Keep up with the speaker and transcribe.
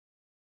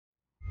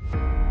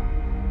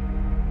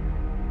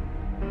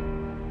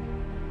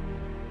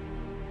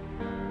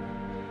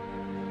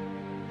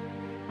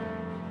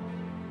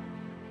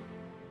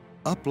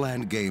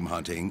Upland game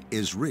hunting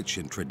is rich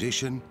in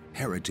tradition,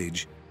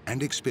 heritage,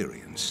 and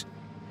experience.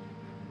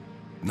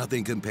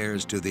 Nothing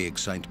compares to the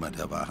excitement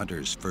of a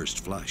hunter's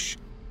first flush.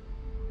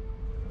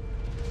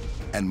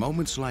 And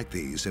moments like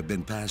these have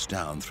been passed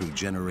down through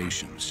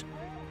generations.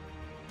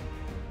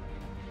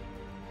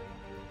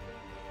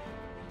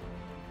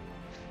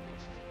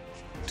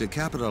 To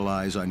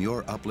capitalize on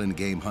your upland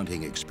game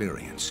hunting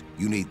experience,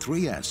 you need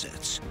 3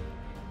 assets: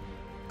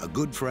 a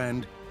good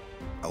friend,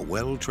 a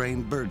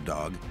well-trained bird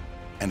dog,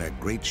 and a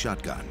great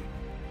shotgun.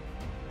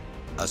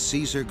 A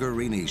Caesar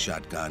Guerini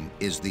shotgun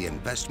is the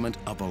investment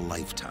of a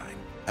lifetime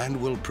and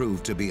will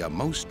prove to be a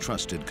most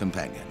trusted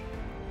companion.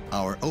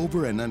 Our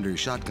over and under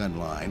shotgun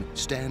line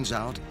stands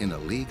out in a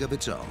league of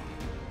its own.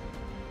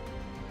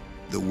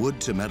 The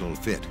wood-to-metal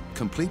fit,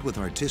 complete with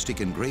artistic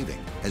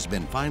engraving, has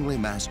been finely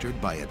mastered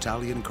by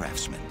Italian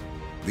craftsmen.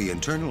 The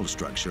internal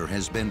structure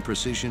has been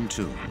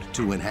precision-tuned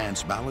to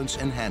enhance balance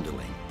and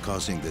handling,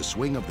 causing the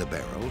swing of the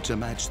barrel to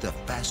match the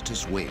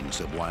fastest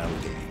wings of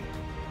wild game.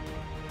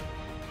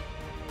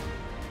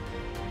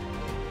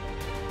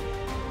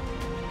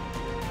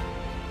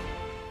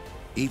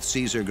 Each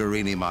Caesar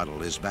Guerini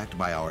model is backed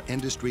by our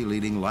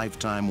industry-leading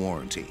lifetime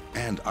warranty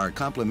and our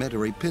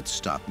complimentary pit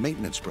stop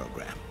maintenance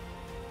program.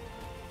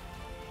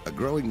 A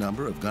growing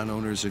number of gun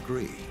owners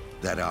agree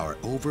that our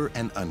over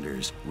and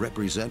unders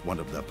represent one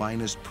of the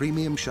finest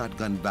premium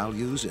shotgun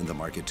values in the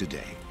market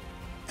today,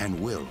 and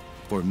will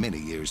for many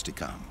years to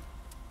come.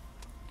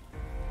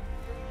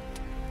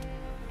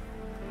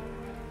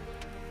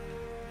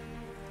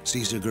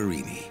 Caesar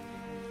Guerini.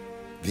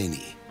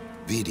 Vini,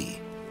 Vidi,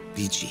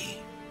 Vici.